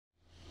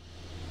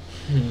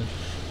Hmm.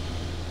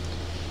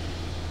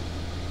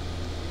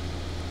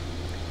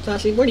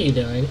 Foxy, what are you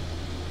doing?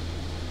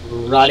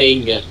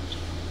 Running.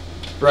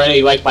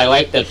 Running like my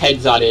life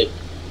depends on it.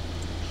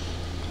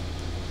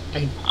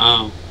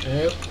 Oh.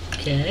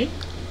 Okay.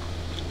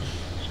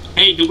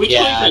 Hey, did we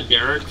tell that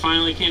Derek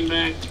finally came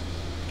back?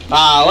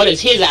 What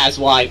does his ass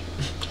want?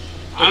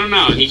 I don't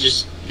know. He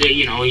just,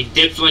 you know, he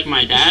dipped like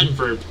my dad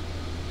for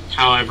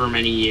however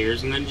many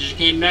years, and then just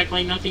came back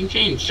like nothing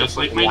changed, just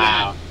like my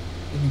dad.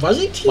 Was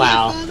he your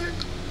father?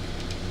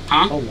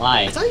 Huh? Oh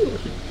my. I thought you...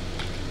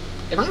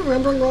 If I'm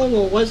remembering wrong,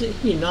 or was it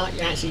he not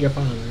actually your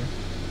father?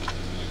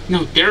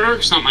 No,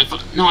 Derek's not my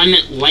father. No, I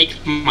meant like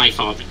my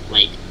father.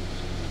 Like.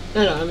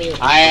 No, I mean...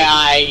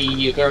 I'm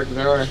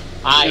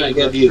gonna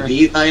give you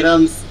these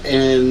items,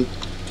 and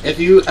if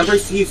you ever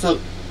see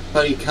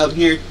somebody come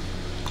here,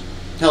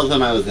 tell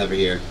them I was never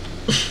here.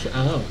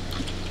 Oh.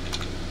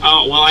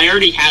 Oh, well, I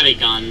already had a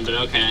gun, but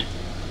okay.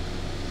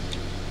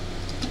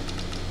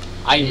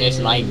 I miss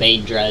my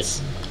maid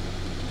dress.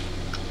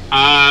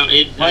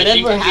 I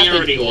think we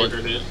already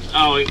ordered it.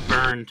 Oh, it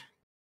burned.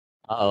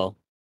 Uh-oh.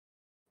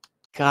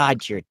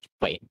 God,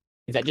 wait,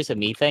 is that just a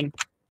me thing?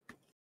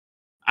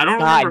 I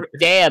don't remember.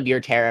 Damn, you're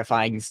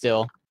terrifying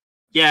still.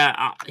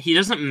 Yeah, he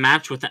doesn't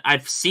match with it.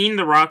 I've seen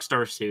the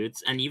Rockstar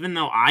suits, and even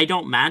though I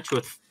don't match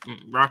with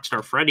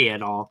Rockstar Freddy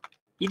at all,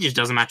 he just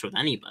doesn't match with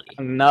anybody.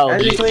 No,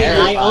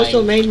 I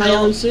also made my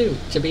own suit,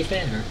 to be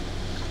fair.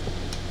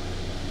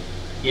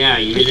 Yeah,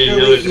 you didn't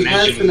know there's a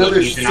mention of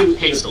using up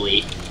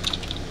Pixely.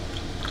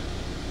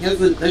 He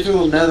has an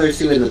additional nether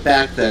suit in the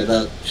back there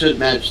that should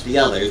match the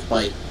others,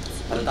 but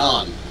put it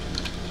on.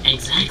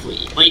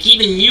 Exactly. Like,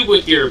 even you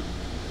with your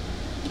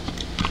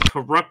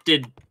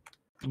corrupted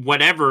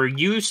whatever,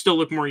 you still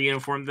look more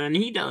uniform than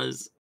he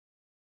does.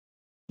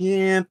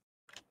 Yeah.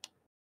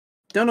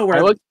 Don't know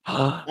where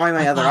why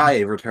my other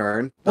eye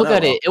returned. Look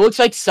at it. It looks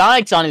like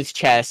Sonic's on his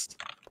chest.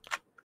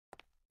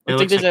 It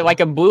looks like there's like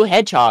a blue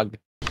hedgehog.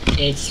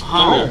 It's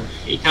fur. fur.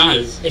 It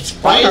does. It's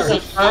fur. Why is the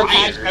fur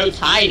patch so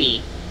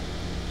tiny?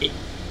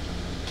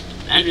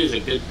 That is a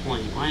good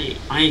point. Why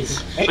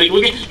is... Like,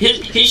 look at...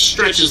 His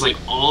stretches, like,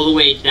 all the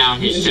way down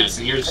his chest,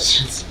 and yours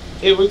just...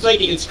 It looks like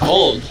it's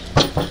cold.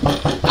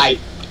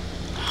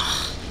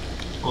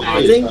 Hold on.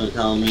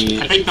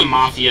 I think the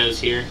Mafia is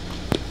here.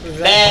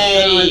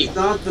 Hey! No, it's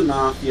not the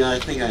Mafia. I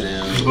think I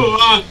know.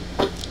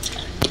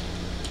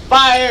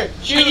 Fire!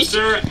 Shoot! Hey,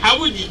 sir, how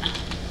would you...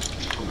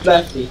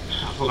 Lefty.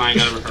 Hold on, I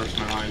gotta rehearse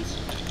my lines.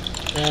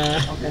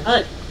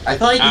 Okay. I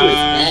thought he was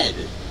dead.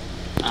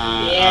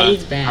 Yeah,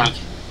 he's back.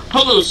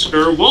 Hello,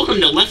 sir.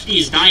 Welcome to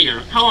Lefty's Diner.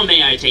 How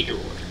may I take your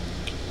order?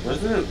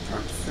 Wasn't it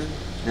Rockstar?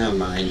 Never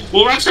mind.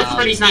 Well, Rockstar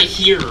Freddy's not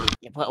here.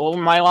 What were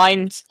my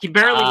lines? He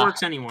barely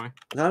works anymore.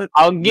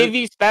 I'll give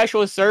you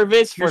special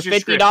service for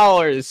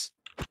 $50.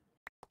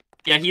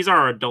 Yeah, he's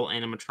our adult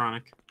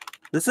animatronic.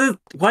 This is...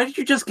 Why did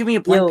you just give me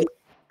a blank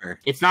paper?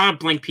 It's not a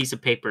blank piece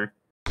of paper.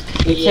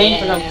 We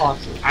changed them,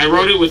 Foxy. I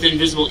wrote it with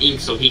invisible ink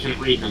so he can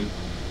read them.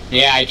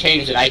 Yeah, I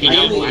changed it. I can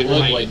use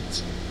black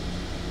light.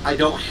 I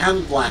don't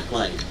have black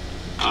light.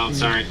 Oh,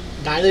 sorry.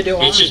 Neither do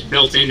I. It's just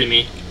built into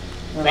me.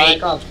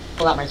 Wait, I'll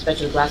pull out my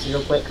special glasses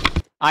real quick.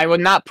 I would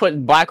not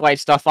put blacklight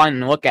stuff on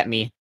and look at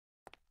me.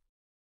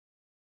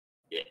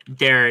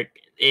 Derek,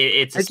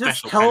 it's a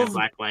special kind of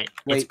blacklight.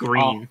 It's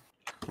green.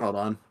 Oh, hold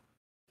on.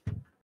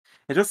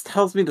 It just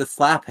tells me to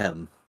slap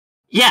him.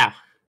 Yeah.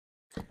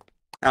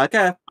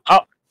 Okay.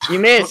 Oh, you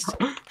missed.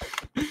 You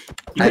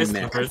missed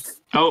the first.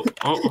 Oh,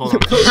 hold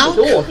on. How?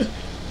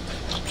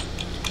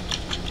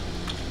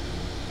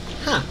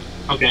 Huh.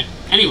 Okay.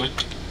 Anyway.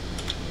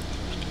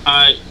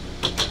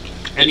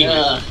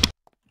 Anyway.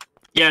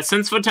 Yeah,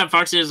 since Funtime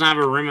Foxy doesn't have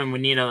a room and we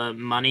need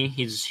money,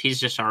 he's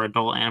just our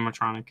adult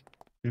animatronic.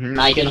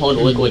 I can hold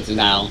liquids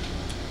now.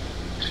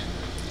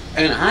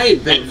 And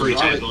I've been every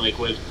type of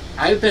liquid.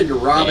 I've been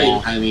robbing.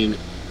 Yeah. I mean,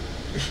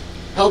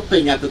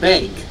 helping at the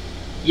bank.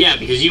 Yeah,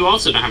 because you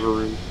also don't have a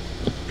room.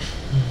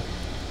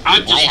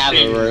 I have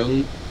a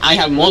room. I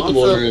have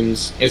multiple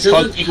rooms. It's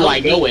called people I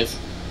go with.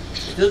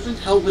 It doesn't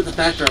help with the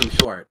fact that I'm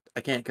short.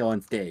 I can't go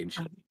on stage.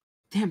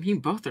 Damn, you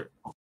both are.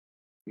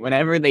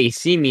 Whenever they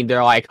see me,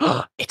 they're like,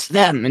 "Oh, it's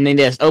them," and they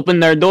just open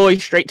their door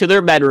straight to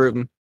their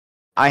bedroom.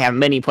 I have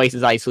many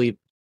places I sleep.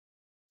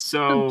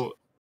 So,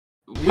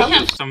 we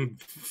have some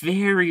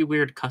very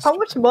weird customers. How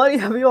much money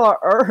have you all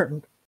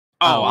earned?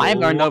 Oh, I've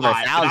earned over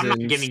thousands. I'm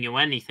not giving you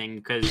anything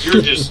because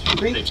you're just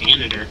the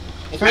janitor.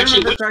 If I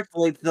remember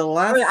correctly, the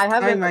last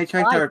time I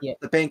checked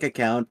the bank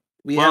account,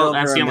 we had over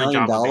 $1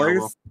 million.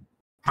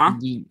 Huh?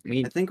 I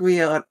think we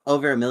had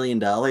over $1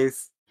 million.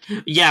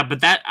 Yeah,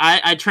 but that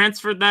I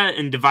transferred that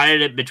and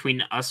divided it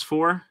between us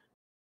four.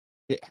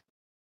 Yeah.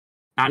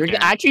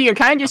 You're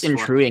kind of just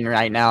intruding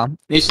right now.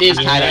 This is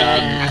kind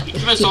of. I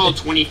gave us all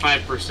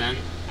 25%.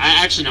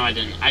 Actually, no, I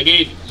didn't. I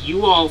gave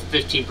you all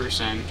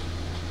 15%,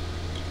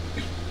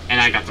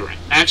 and I got the rest.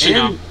 Actually,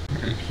 no.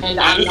 And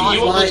I gave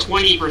you all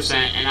 20%,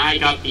 and I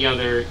got the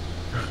other.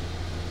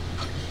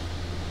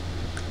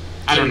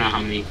 I don't know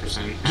how many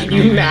percent.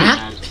 You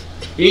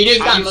math? You just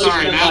got I'm most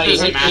sorry, of the math money.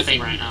 isn't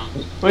mathing right now.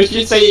 Let's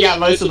just say you got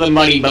most of the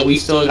money, but we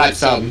still got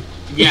some.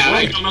 Yeah,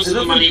 I got most of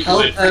the money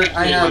because I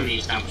practically have- run the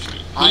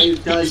establishment. I've He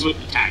done- deals with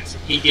the tax.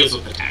 He deals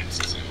with the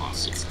taxes and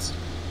lawsuits.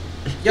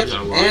 Yep, There's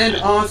a lot and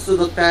of- also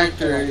the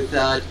factor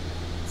that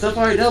so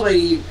far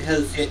nobody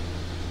has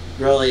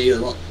really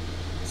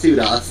sued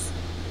us.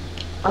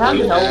 I have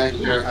to help.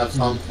 Factor of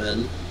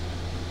something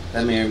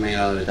that may or may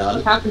not have I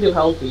done. have to do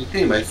healthy.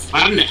 Anyways.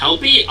 What happened to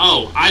Healthy?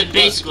 Oh, I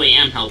basically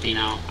am Healthy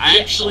now. I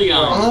actually, How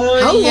Oh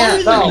long yeah.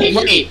 is No.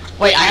 Wait,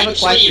 I have a actually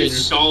question.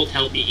 installed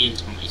Healthy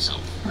into myself.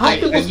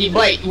 Wait,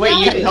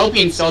 you could help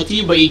me insult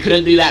you, but you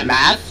couldn't do that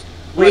math?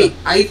 Wait,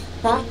 I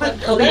thought that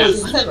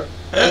Whatever.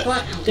 I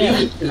thought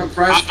Damn. you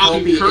compressed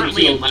I'm Helpy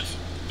currently in into left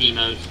D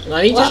mode.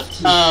 Let me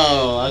just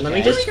Oh, okay. Let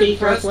me just speak real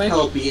compressed quick.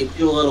 Helpy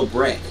into a little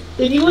brick.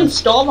 Did you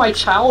install my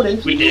child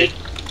into We did.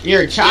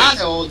 Your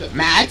child,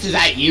 Max, is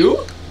that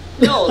you?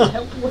 No,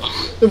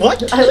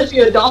 What? I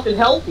literally adopted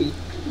healthy.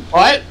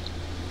 What?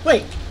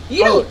 Wait,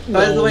 you Oh, don't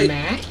by the know way-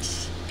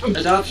 Max?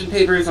 Adoption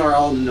papers are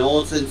all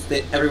null since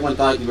everyone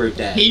thought you were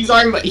dead. He's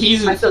I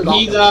still don't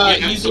he's know.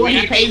 the one who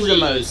Yeah, pays the actually-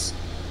 most.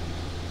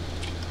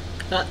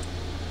 Uh,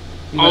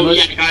 He's the Oh most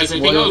yeah, guys, I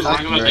think I loyal was wrong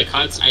about customer. the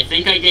cuts. I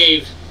think I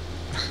gave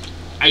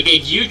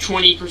you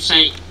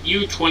 20%,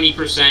 you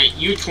 20%,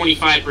 you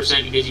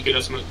 25% because you get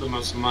us the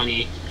most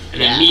money,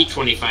 and then Yeah. me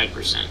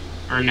 25%.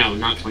 Or no,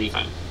 not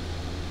 25.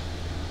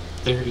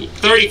 35%.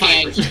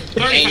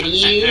 35%.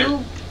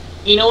 And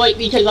you know what?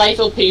 Because I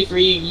still pay for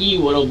you,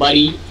 little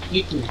buddy.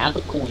 You can have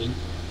a coin.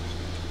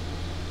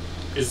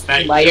 Is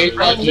that Buy your your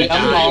cookie, lucky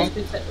come die?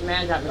 on.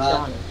 Man at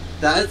McDonald's.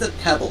 That is a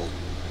pebble.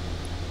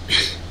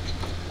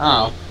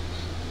 Oh,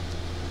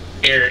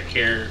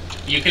 Here.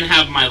 You can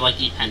have my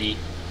lucky penny.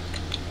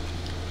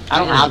 I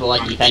don't have a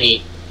lucky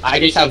penny. I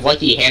just have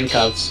lucky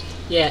handcuffs.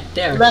 yeah,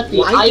 there. Lefty,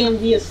 Why I am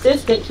the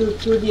assistant to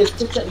the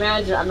assistant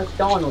manager at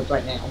McDonald's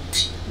right now.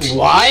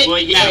 What? Well,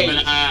 yeah,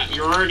 Wait. but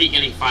you're already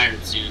getting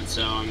fired soon,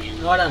 so I mean,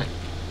 Hold on,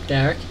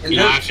 Derek. And you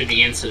know, that, after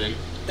the incident.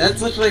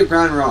 that's literally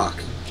Brown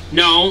Rock.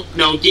 No,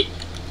 give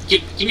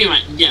me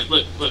my. Yeah,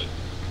 look.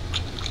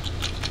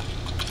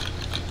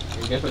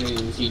 I definitely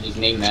didn't see his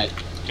name that.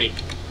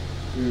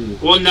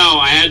 Well, no,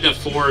 I had to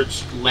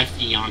forge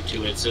Lefty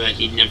onto it so that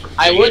he'd never.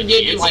 I would give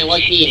forget you it's my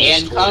lucky these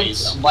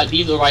handcuffs, toys. but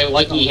these are my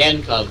lucky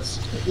handcuffs.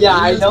 Yeah,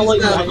 I know what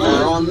Just you're have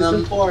fur on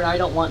them. for, and I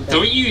don't want them.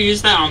 Don't you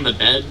use that on the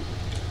bed?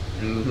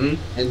 Mm-hmm. And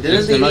That's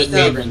didn't the they most used to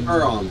have favorite.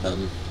 fur on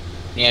them?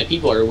 Yeah,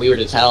 people are weird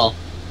as hell.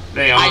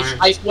 They are.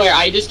 I swear,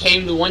 I just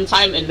came to one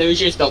time and there's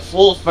just a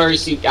full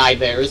fursuit guy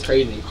there. It was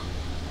crazy.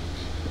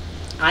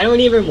 I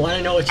don't even want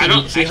to know what you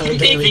I see how think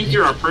they really- think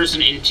you're a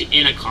person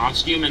in a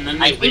costume, and then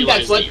they I think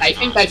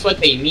that's what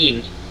they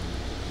mean.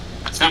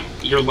 It's not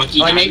your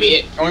lucky. Or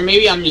diamond.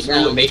 maybe I'm just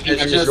No, rude. They think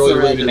it's I'm just just really the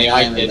rude and random they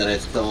like diamond it. that I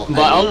still.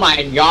 But oh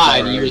my god,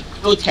 Sorry. you're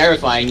so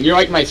terrifying. You're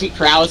like my sweet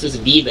paralysis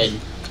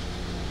demon.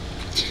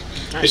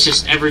 It's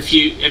just every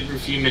few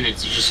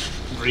minutes you just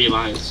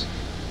realize.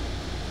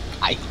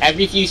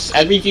 Every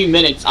few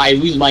minutes I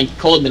lose my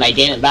cold and I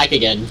gain it back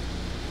again.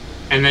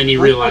 And then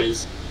you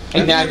realize.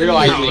 And then I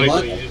realize No,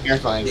 it's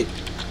terrifying.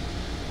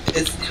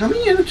 How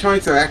many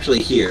animatronics are actually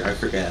here? I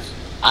forget.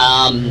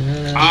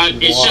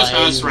 It's just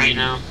One, us right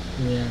now.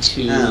 Yeah.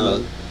 2,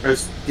 Oh,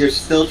 you're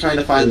still trying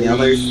to find the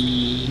others.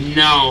 3,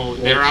 No,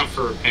 they're out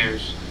for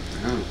repairs.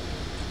 Oh.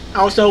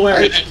 Also,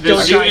 we're The still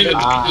zoo trying in the to,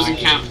 back doesn't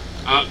count.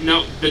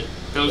 No,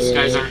 those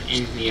guys aren't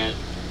in yet.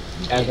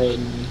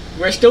 7.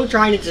 we're still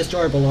trying to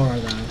destroy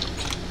Ballora though.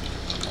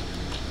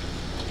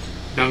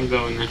 Don't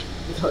go in there.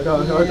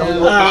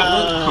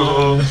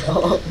 No.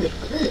 Uh,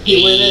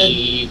 You win it.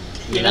 8,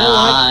 You know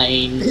what?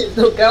 9,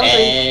 Look out,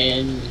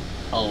 10,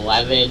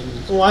 11,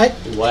 what?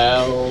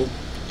 12,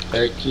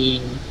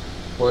 13,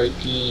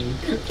 14.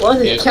 What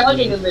is Yeah. it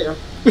counting in there?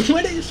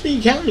 What is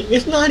he counting?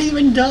 It's not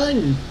even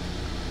done.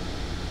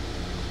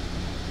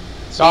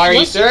 Sorry,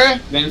 What? sir.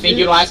 Didn't think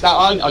you'd last that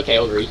long. Okay,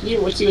 over here.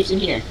 Let's see what's in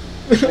here.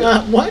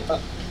 What?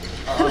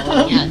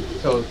 Yeah.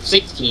 So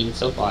 16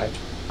 so far.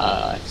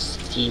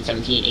 16,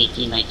 17,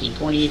 18, 19,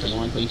 20,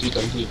 21, 22,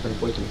 23,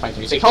 24, 25,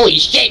 26. Holy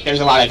shit! There's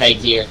a lot of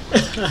eggs here.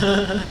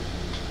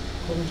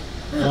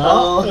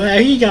 Well,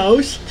 there he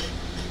goes.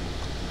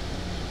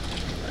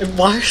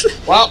 What?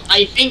 Well,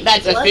 I think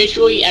that's What?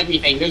 officially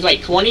everything. There's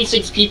like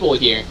 26 people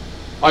here,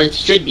 or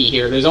should be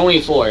here. There's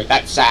only 4.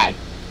 That's sad.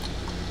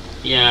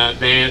 Yeah,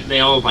 they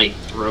all like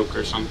broke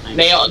or something.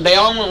 They all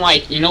went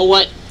like, you know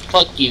what?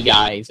 Fuck you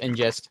guys, and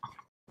just.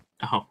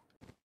 Oh.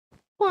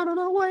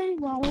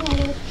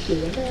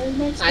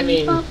 I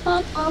mean-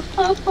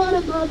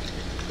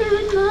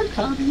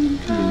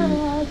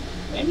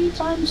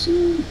 Anytime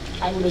soon,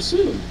 I would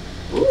assume.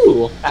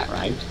 Ooh, that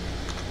rhymed.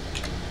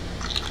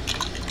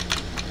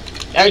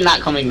 They're not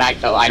coming back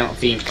though, I don't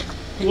think.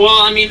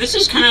 Well, I mean, this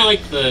is kind of like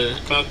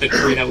about the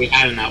crew that we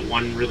had in that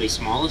one really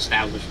small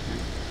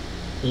establishment.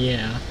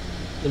 Yeah.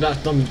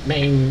 About the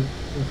main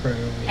crew.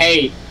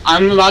 Hey,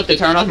 I'm about to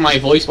turn off my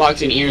voice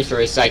box and ears for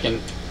a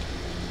second.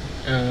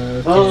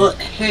 Okay. Well,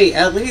 hey,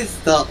 at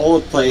least the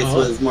old place Oh.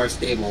 was more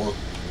stable.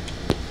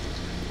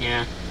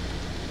 Yeah.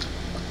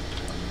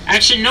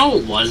 Actually, no,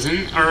 it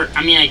wasn't. Or,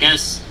 I mean, I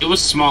guess it was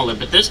smaller,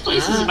 but this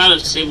place is about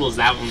as stable as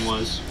that one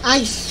was.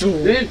 I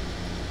swear.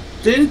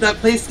 Didn't that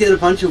place get a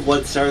bunch of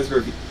 1-star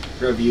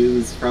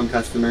reviews from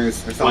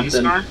customers or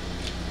something? 1 star?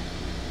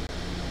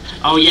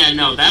 Oh yeah,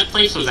 no, that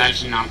place was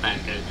actually not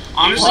that good.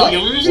 Honestly, the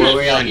only reason that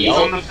Freddy's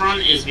on the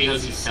front is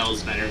because he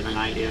sells better than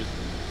I do.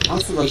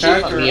 Also, the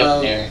factor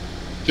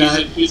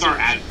of He's our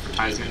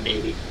advertisement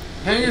baby.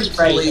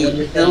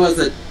 apparently there was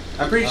a.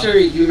 I'm pretty sure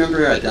you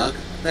remember a duck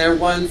there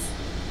once.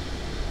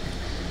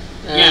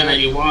 Yeah, and then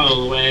he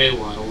waddled away,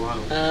 waddle.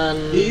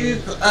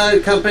 He's a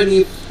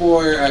company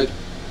for.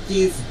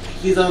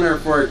 He's owner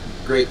for a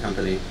great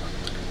company.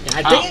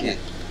 Yeah,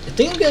 I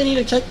think I'm gonna need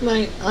to check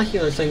my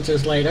ocular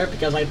sensors later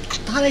because I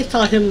thought I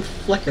saw him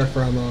flicker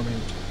for a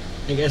moment.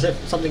 I guess if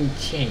something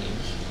changed.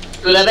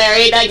 To the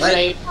very next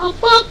day.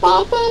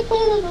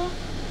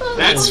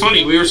 That's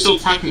funny, we were still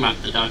talking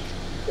about the duck.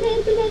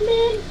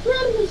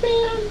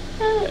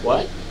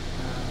 What?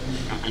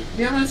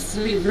 Yeah,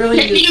 we really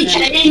Can you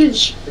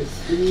change?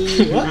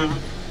 What?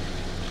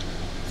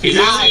 He's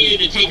asking you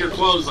to take your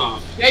clothes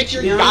off. Get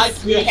your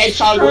goddamn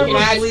hedgehog looking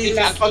ass in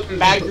that fucking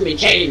bag for me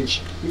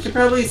change. You should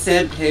probably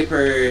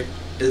sandpaper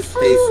his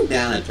face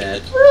down a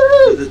bit.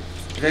 Because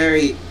it's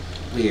very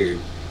weird.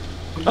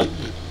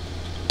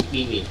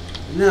 Maybe.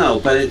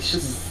 No, but it's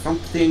just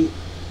something.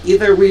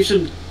 Either we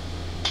should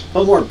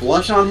put more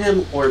blush on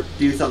him or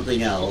do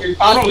something else. You're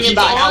talking he's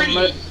about already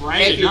how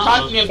bright if you're enough.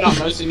 talking about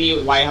most of me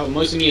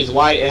is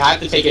white, I have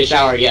to take a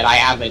shower yet. I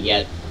haven't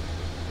yet.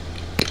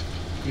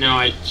 No,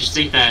 I just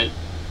think that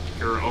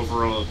your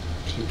overall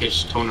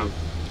pinkish tone of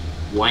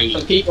white.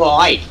 Some people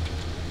like.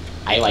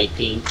 I like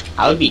pink.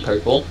 I would be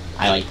purple.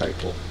 I like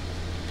purple.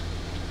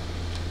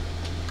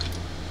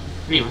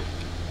 Anyway.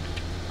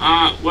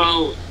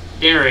 Well,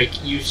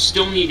 Derek, you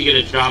still need to get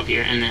a job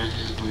here, and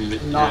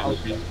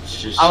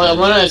it's just, I'm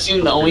gonna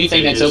assume the only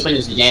thing that's open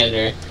is the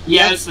janitor.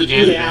 Yeah, it's the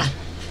janitor. Yeah.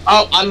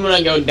 Oh, I'm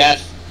gonna go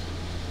deaf.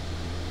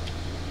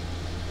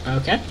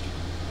 Okay.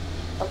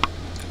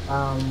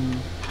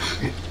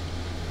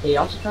 He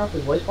also turned off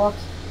his voice box.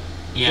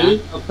 Yeah,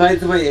 Oh, by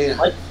the way,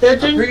 Like, they're I'm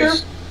pretty ginger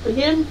s-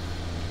 again?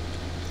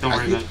 don't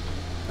worry about it.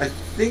 I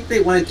think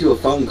they went to a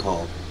phone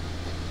call.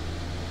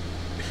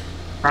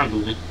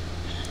 Probably.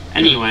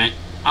 Anyway,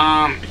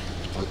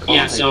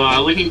 yeah, so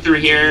looking through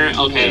here,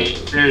 okay,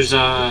 there's day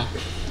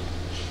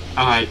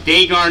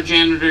guard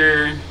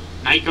janitor,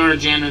 night guard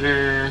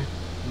janitor,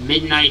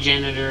 midnight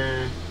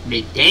janitor,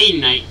 midday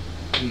night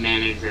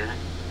manager,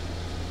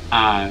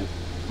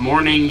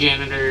 morning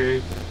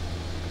janitor,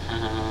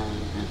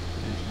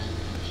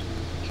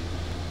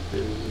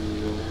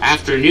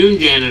 afternoon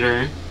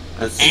janitor,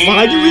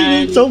 Why do we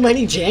need so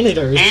many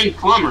janitors? and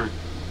plumber.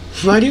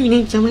 Why do we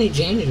need so many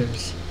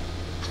janitors?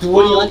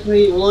 Would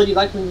you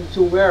like me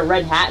to wear a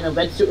red hat and a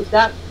red suit with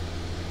that?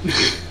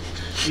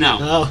 No,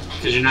 Oh,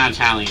 because you're not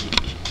Italian.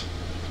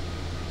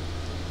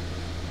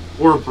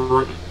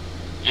 Or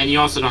and you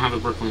also don't have a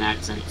Brooklyn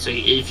accent. So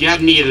if you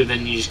have neither,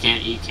 then you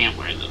can't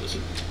wear those.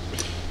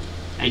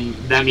 And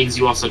that means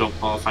you also don't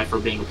qualify for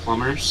being a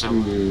plumber. So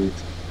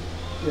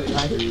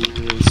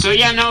so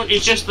yeah, no,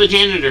 it's just the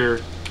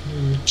janitor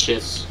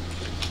shifts.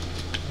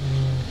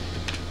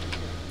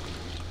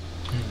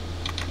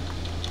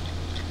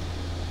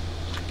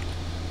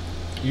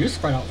 you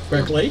spread out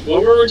quickly.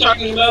 What were we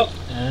talking about?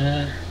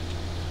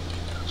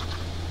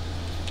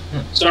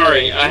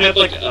 Sorry, I had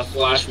like a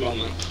flash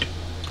moment.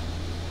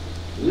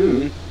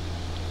 Mm.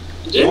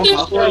 Didn't Oh,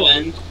 that throw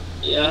end?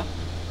 Yeah.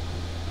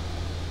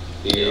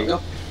 Here you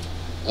go.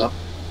 Oh,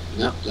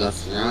 no,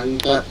 that's wrong.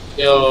 But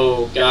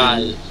Yo,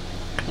 God.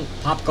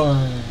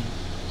 Popcorn.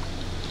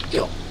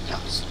 Yo,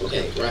 guys.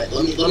 Okay, right.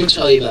 Let me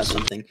tell you about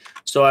something.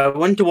 So I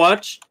went to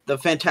watch the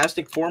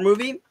Fantastic Four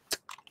movie,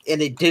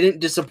 and it didn't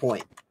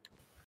disappoint.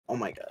 Oh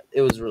my god,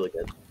 it was really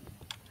good.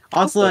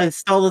 also, I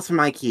stole this from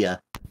IKEA.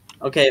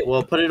 Okay,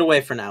 well, put it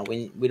away for now.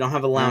 We don't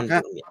have a lounge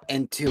Okay. room yet.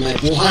 And to my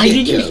Why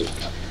did you?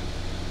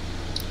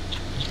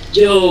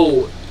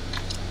 Yo,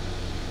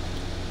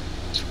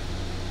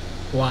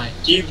 Why?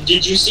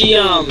 did you see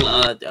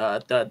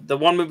The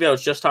one movie I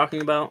was just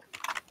talking about.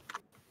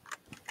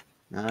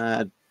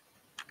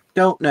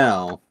 Don't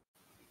know.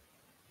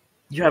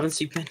 You haven't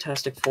seen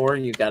Fantastic Four?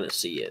 You gotta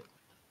see it.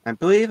 I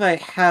believe I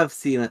have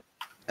seen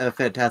a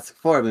Fantastic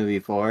Four movie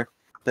before.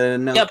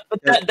 No, Yeah,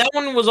 but that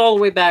one was all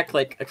the way back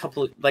like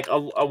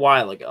a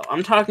while ago.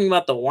 I'm talking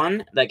about the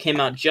one that came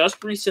out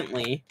just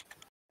recently.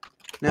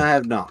 no, I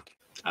have not.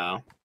 Oh.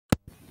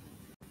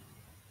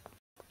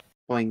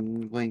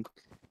 Boing, boing.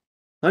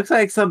 Looks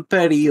like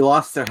somebody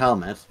lost their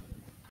helmet.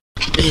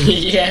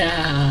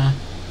 Yeah.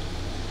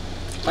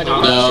 I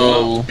don't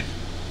know. No,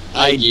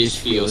 I just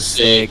feel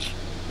sick.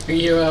 Are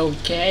you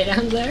okay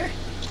down there?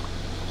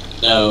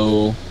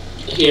 No.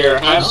 here?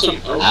 Have some.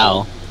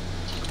 Ow.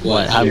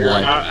 What? Have Here,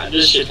 what?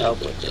 this should help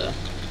with the.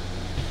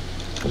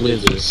 What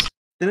is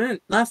this?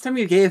 Last time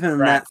you gave him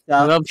Right. that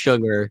stuff, Love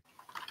sugar.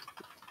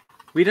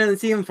 we didn't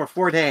see him for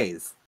 4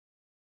 days.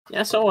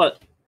 Yeah, so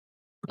what?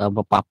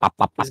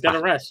 He's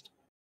gotta rest.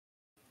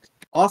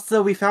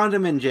 Also, we found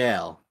him in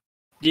jail.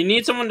 Do you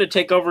need someone to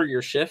take over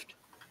your shift?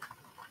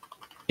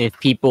 If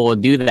people will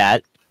do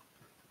that.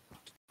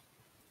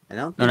 I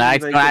don't No, think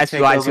anybody can that's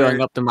take why it's over.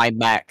 going up to my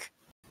back.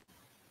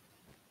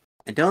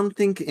 I don't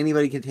think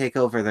anybody can take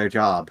over their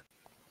job.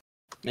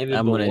 Maybe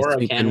I'm gonna Ballora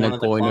sleep can, in one the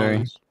of the corner.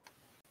 clones.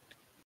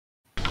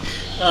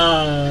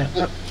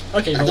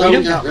 Okay, I but thought we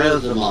we don't. got rid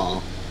of them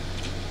all.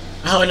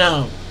 Oh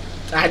no.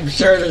 I'm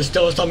sure there's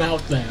still some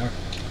out there.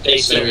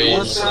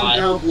 Once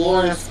somehow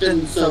Laura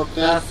spins so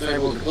fast they're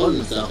able to clone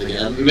themselves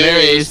again. There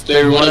is.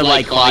 They're one of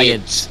my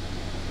clients.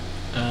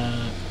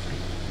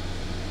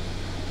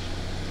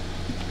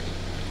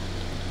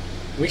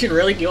 We should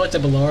really deal with the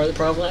Ballora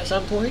problem at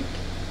some point.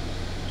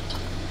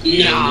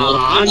 No,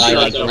 I'm I sure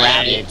like the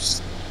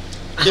rabbits.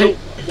 So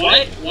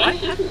why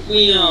haven't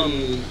we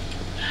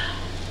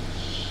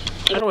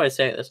how do I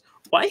say this?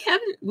 Why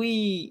haven't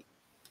we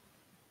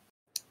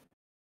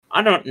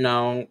I don't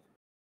know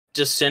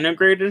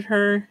disintegrated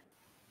her?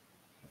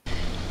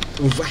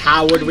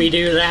 How would we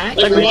do that?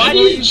 Like why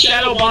didn't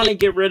Shadow Bonnie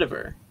get rid of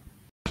her?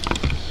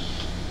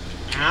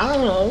 I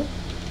don't know.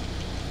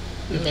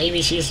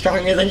 Maybe she's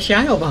stronger than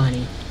Shadow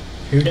Bonnie.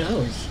 Who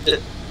knows?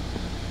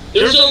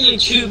 There's only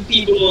 2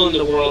 people in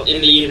the world,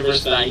 in the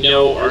universe that I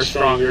know are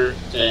stronger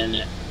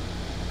than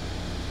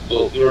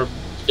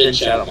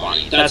Shadow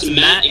Bonnie. That's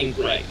Matt and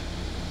Greg.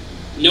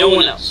 No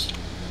one else.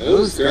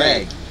 Who's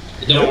Greg?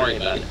 Don't worry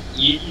about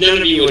it. None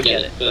of you would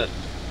get it, but...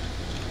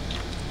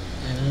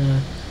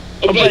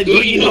 but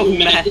do you know who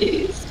Matt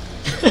is?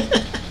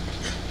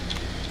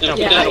 No,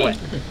 put that away.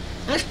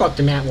 I spoke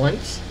to Matt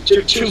once.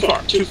 Too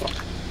far.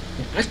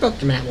 I spoke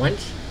to Matt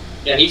once.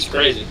 Yeah, he's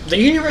crazy. The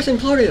universe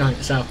imploded on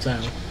itself,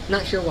 though.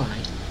 Not sure why.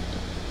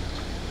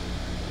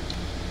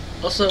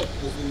 Also,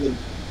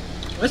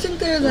 wasn't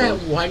there that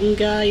one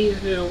guy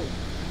who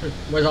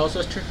was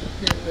also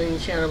in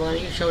Shadow Bonnie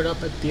who showed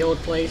up at the old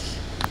place?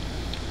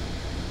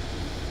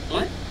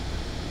 What?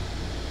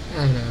 I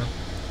don't know.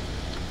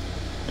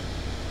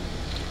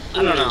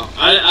 I don't know.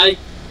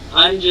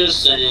 I'm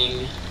just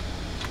saying...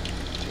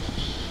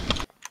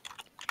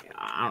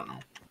 I don't know.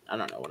 I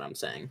don't know what I'm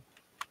saying.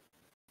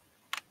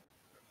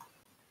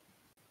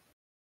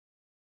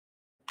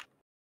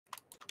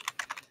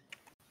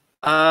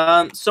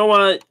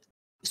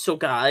 So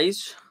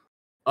guys,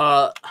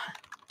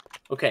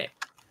 okay.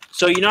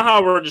 So you know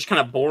how we're just kind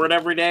of bored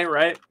every day,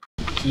 right?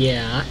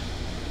 Yeah.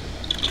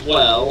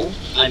 Well,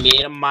 I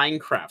made a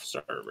Minecraft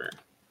server.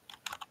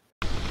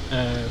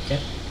 Okay.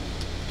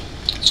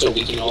 So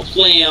we can all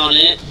play on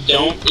it.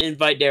 Don't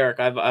invite Derek.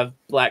 I've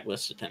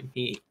blacklisted him.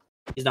 He's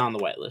not on the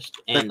whitelist.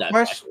 And The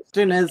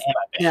question is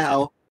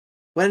now,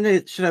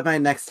 when should my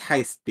next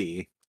heist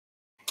be?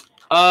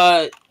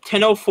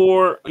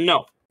 10:04.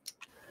 No.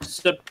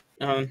 Did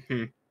I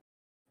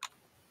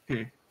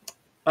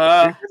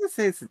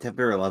say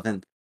September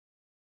 11th?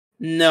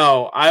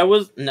 No, I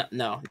was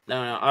no.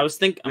 I was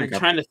I'm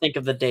trying to think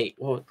of the date.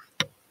 Whoa.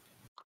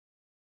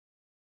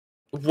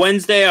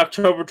 Wednesday,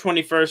 October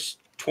 21st,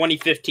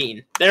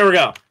 2015. There we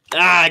go.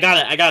 I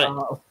got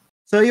it.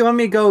 So you want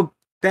me to go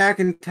back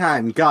in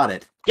time? Got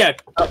it. Yeah.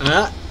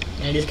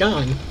 And he's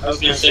gone. I was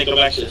gonna say go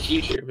back to the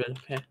future, but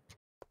okay.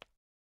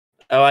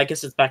 Oh, I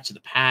guess it's back to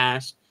the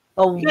past.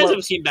 Oh, You guys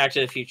have seen Back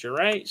to the Future,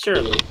 right?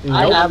 Surely.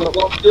 I have, but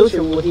what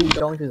future would he be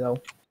going to, though?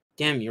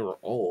 Damn, you were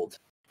old.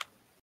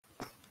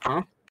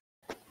 Huh?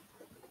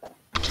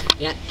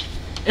 Yeah.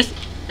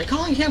 They're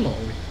calling him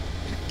old.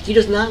 He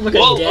does not look a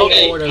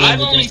day older than I've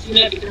the only day. seen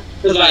that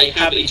because I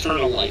have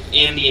eternal life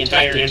and the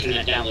entire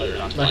internet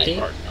downloaded onto my Lucky.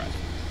 hard drive.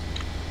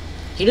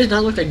 He does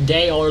not look a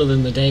day older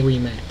than the day we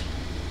met.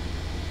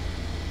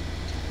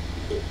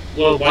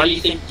 Well, why do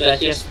you think that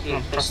he has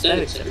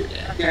prosthetics every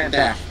day? Okay, I'm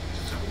back.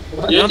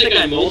 You don't think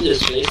I mold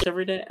his face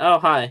every day? Oh,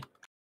 hi.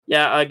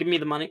 Yeah, give me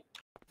the money.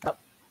 Oh.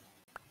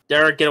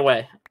 Derek, get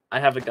away. I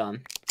have a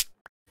gun.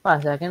 Wait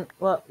a second.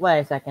 Well, wait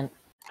a second.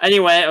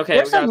 Anyway, okay.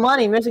 There's some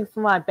money missing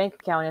from my bank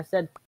account. It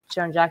said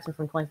Sharon Jackson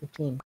from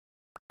 2015.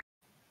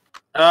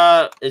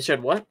 It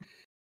said what?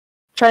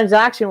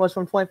 Transaction was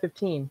from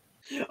 2015.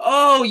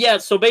 Oh, yeah.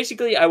 So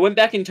basically, I went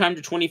back in time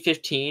to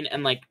 2015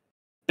 and, like,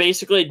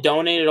 basically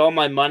donated all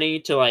my money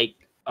to, like,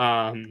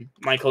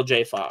 Michael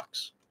J.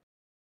 Fox.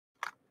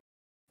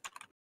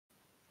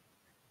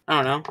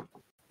 I don't know.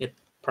 Get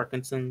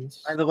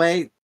Parkinson's. By the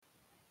way,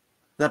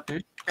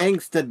 the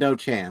bank stood no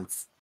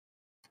chance.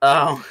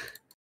 Oh.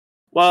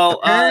 Well,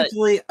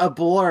 apparently a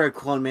Ballora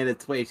clone made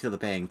its way to the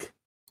bank.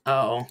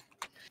 Oh.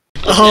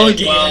 Okay, Oh,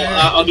 dear.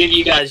 well, I'll give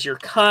you guys your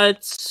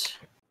cuts.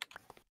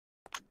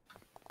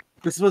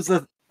 This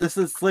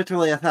is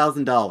literally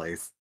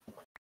 $1,000.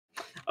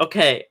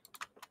 Okay.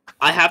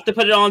 I have to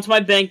put it onto my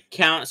bank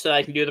account so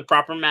I can do the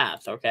proper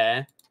math,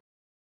 okay?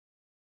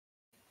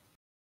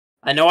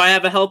 I know I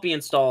have a Helpy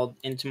installed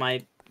into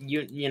my,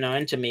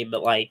 into me,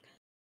 but, like,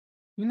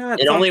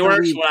 it only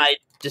works when I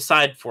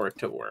decide for it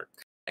to work.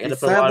 I gotta You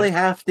sadly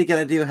have to get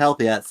a new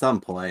Helpy at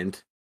some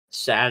point.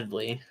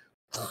 Sadly.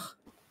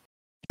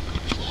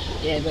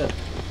 Yeah,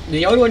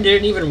 the old one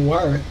didn't even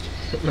work.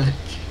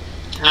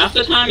 Half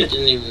the time it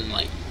didn't even,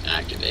 like,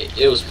 activate.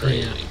 It was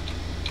crazy.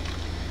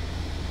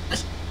 Yeah.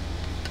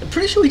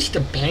 pretty sure we just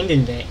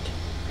abandoned it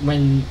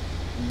when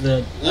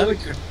the.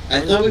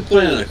 I thought we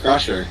put it in a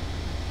crusher.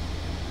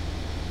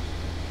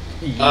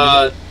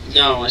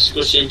 No, I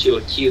squished it into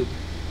a cube.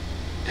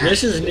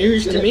 This is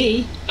news to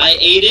me. I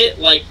ate it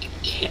like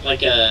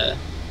a.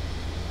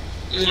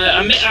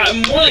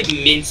 I'm more like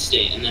minced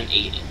it and then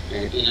ate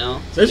it. You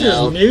know. This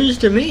is news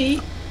to me.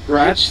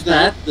 Scratch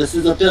that. This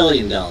is $1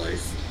 billion.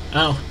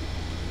 Oh.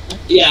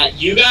 Yeah,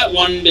 you got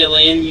 1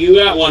 billion. You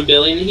got 1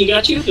 billion. And he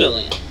got 2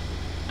 billion.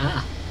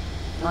 Ah.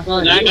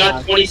 And I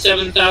got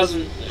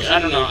 27,000. I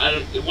don't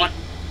know.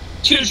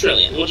 2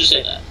 trillion. We'll just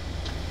say that.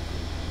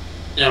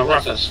 No,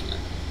 rough estimate.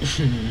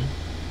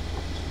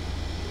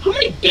 How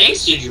many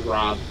banks did you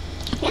rob?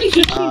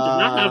 2015 did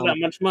not have that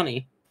much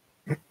money.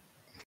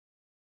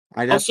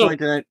 I just like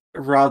to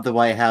rob the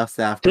White House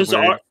afterwards.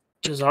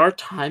 Does our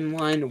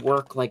timeline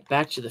work like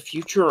Back to the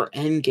Future or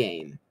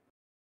Endgame?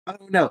 Oh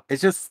no,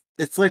 it's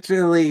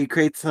literally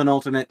creates an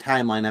alternate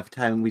timeline every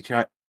time we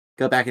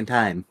go back in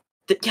time.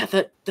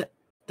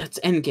 That's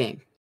Endgame.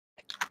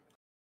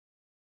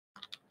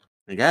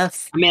 I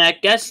guess. I mean, I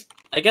guess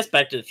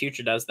Back to the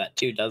Future does that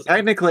too, doesn't it?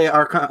 Technically,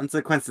 our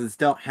consequences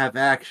don't have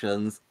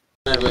actions.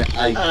 We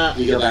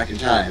go back in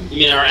time. You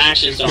mean our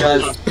actions don't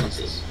have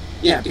consequences?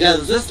 Yeah,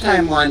 because this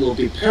timeline will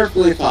be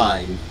perfectly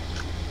fine.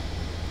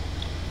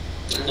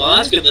 Well,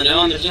 that's good to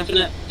know, and there's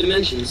infinite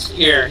dimensions.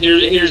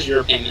 Here's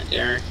your payment,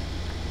 Derek.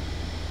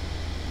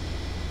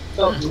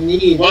 Don't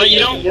need Well, you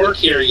don't work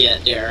here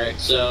yet, Derek,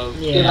 so...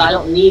 Yeah, I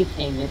don't need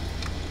payment.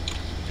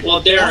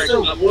 Well, Derek,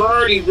 Also, we're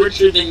already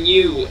richer than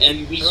you,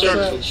 and we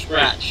started from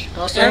scratch.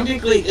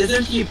 Technically,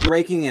 isn't he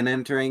breaking and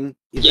entering?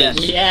 Yes.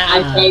 Yeah.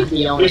 I paid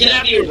the owner. We can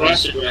have you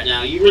arrested right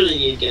now. You really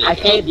need to get it. I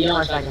paid the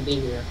owner so I can be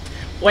here.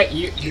 Wait,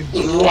 you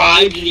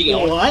bribed the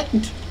owner.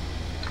 what?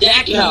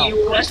 Jackie, No.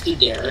 you arrested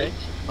Derek.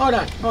 Hold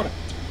on.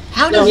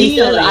 How No, does he he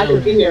know said the I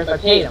could be owner? here if I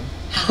paid him.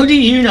 How do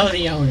you know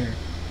the owner?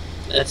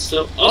 That's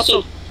so...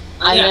 Also,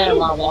 I Yeah. met him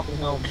while walking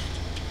home.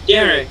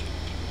 Derek,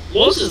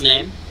 what was his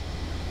name?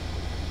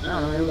 I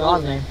don't know, it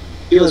was his name.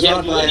 He was Yeah,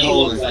 robbed what by a do you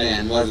homeless look like?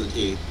 man, wasn't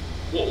he?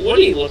 What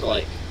do you look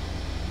like?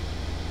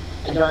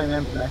 I don't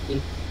remember,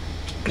 Becky.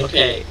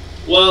 Okay.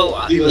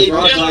 Well, He was if you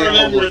robbed don't by a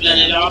remember, homeless then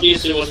man. it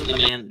obviously wasn't the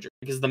manager.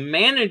 Because the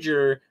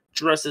manager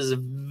dresses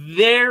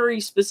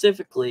very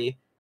specifically,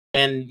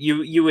 and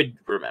you would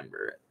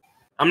remember it.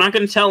 I'm not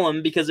going to tell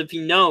him, because if he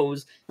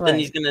knows, then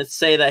he's going to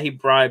say that he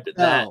bribed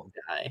that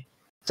guy.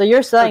 So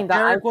you're saying that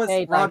I Derek was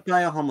paid, robbed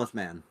by a homeless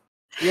man.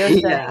 you're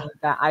saying Yeah.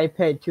 that I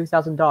paid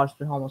 $2,000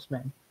 to homeless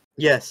man.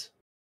 Yes.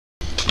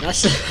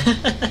 That's.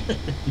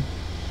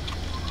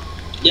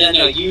 Yeah,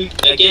 no, you need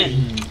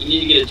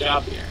to get a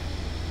job here.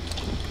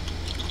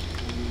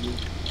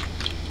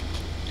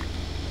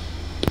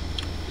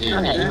 Yeah.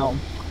 I'm heading home.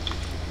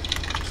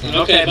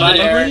 Okay, bye,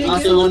 Derek.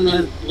 Also, when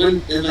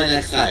is my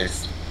next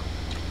heist?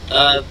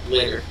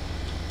 Later.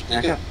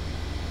 Okay.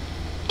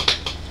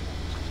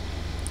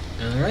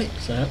 Alright,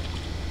 so.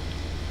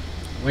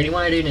 What do you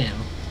want to do now?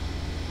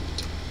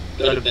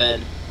 Go to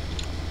bed.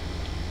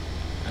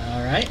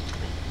 Alright.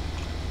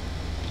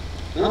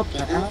 Well,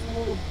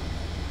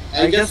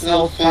 I guess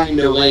I'll find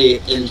a way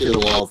into the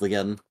walls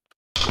again.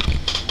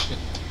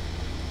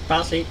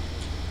 Foxy.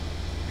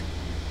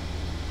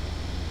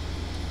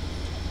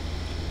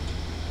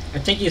 I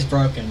think he's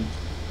broken.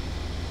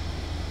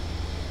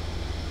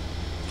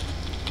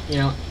 You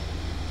know.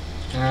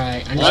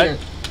 Alright, I'm just What?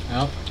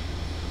 gonna. Oh.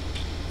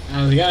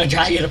 I was gonna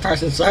try to get a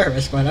person's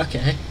service, but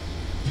okay.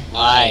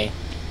 Why?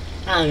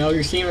 I don't know,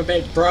 you seem a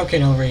bit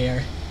broken over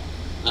here.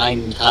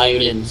 I'm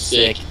tired and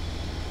sick.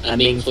 I'm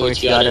being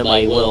forced out of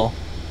my will.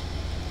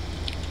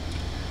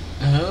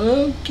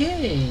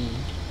 Okay.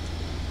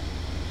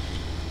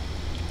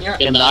 Yeah.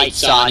 Good night,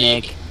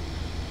 Sonic.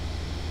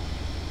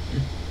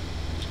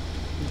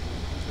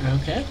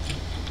 Okay.